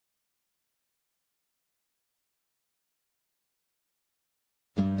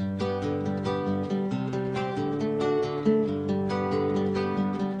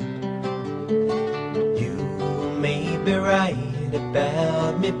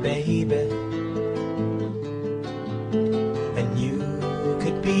me, baby, and you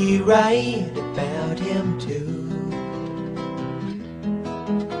could be right about him too.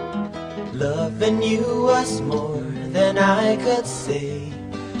 Loving you was more than I could say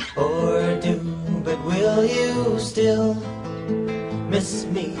or do, but will you still miss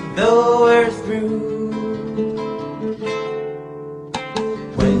me though we're through?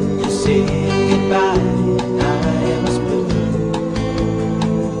 When you say goodbye, I was blue.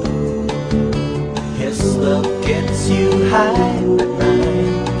 Yes, love gets you high, but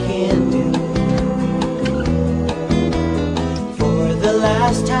mine can't do. For the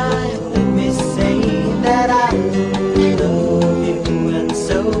last time, let me say that I love you, and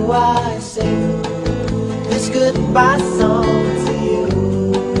so I sing this goodbye song to you.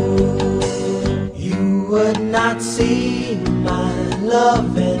 You would not see my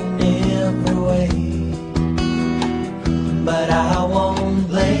love in every way, but I won't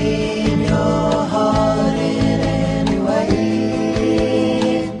blame your heart in any way.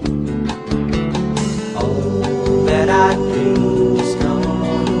 All that I dreamed is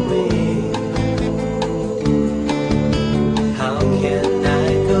gone away. How can I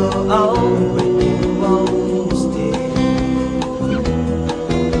go on when you won't stay?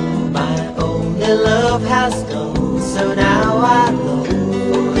 My only love has gone, so now I long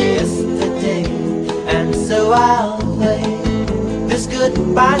for yesterday, and so I'll play this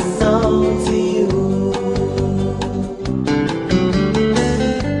goodbye song to you.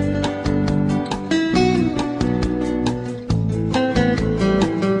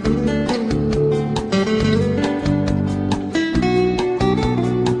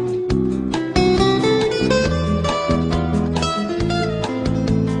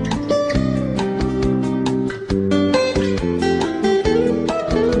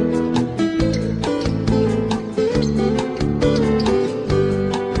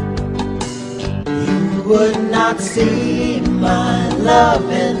 Would not see my love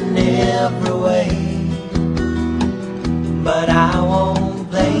in every way, but I won't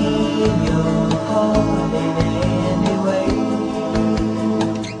blame your heart in any way.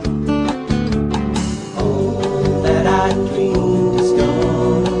 All that I dreamed is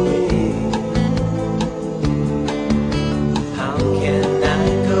gone away. How can I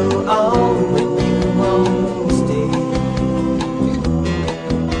go on when you won't stay?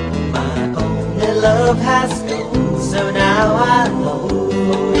 My only love has gone, so now I long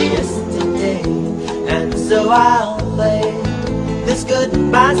for yesterday, and so I'll play this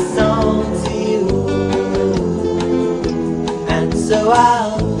goodbye song to you. And so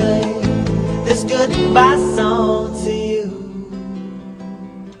I'll play this goodbye song to you.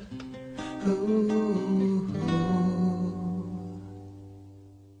 Ooh.